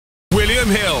William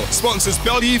Hill sponsors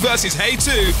Bellew vs Hay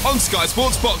 2 on Sky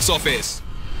Sports Box Office.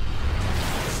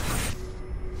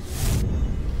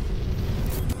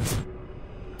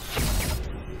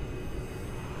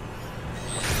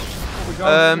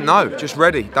 No, just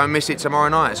ready. Don't miss it tomorrow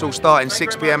night. It's all starting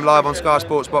 6 PM live on Sky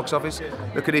Sports Box Office.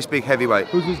 Look at this big heavyweight.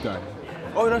 Who's this guy?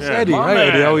 Oh, that's Eddie. Hey,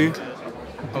 Eddie, how are you?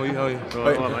 How are you? Who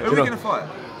are we going to fight?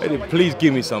 Eddie, please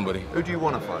give me somebody. Who do you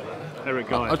want to fight? Eric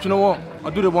Guy. You know what?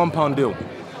 I'll do the £1 deal.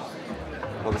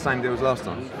 Well, the same deal as last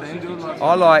time.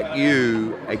 I like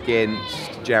you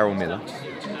against Gerald Miller.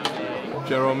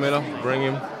 Gerald Miller, bring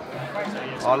him.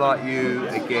 I like you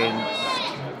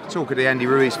against... Talk of the Andy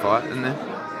Ruiz fight, isn't there?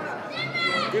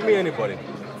 Give me anybody.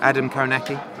 Adam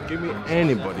Konecki. Give me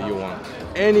anybody you want.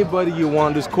 Anybody you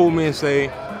want, just call me and say,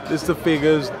 this is the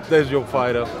figures, there's your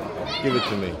fighter. Give it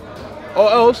to me.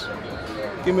 Or else,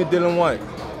 give me Dillian White.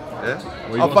 Yeah?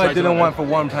 I'll fight Dillian White for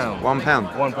 £1. £1?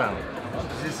 £1.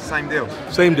 Is this the same deal?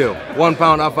 Same deal.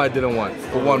 £1, I'll fight Dillian White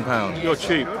for £1. You're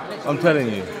cheap. I'm telling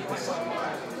you.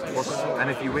 And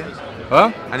if you win?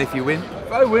 Huh? And if you win?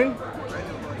 If I win,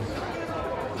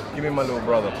 give me my little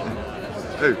brother.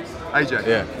 Who? AJ?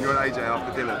 Yeah. You want AJ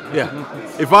after Dillian? Yeah.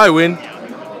 If I win,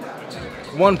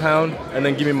 £1 and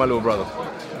then give me my little brother.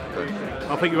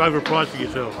 I think you're overpriced for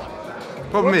yourself.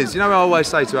 Problem is, you know what I always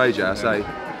say to AJ? I say,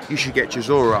 you should get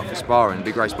Chisora up for sparring,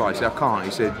 big race sparring. He said, I can't.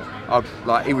 He said,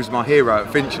 he was my hero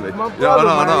at Finchley. My brother,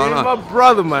 man. My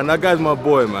brother, man. That guy's my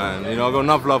boy, man. You know, I got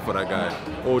enough love for that guy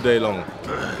all day long.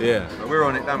 Yeah. But we're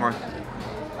on it, don't worry.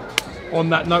 On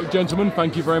that note, gentlemen,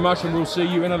 thank you very much, and we'll see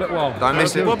you in a little while. Don't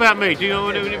miss it. What about me? Do you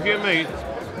want to interview me?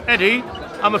 Eddie,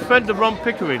 I'm a friend of Ron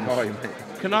Pickering's. Oh, mate.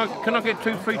 Can I get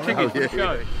 2 free tickets for the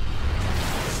show?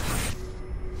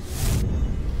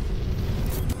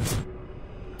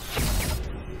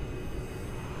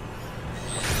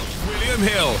 William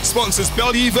Hill sponsors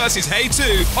Bellew vs Hay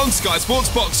 2 on Sky Sports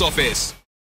Box Office.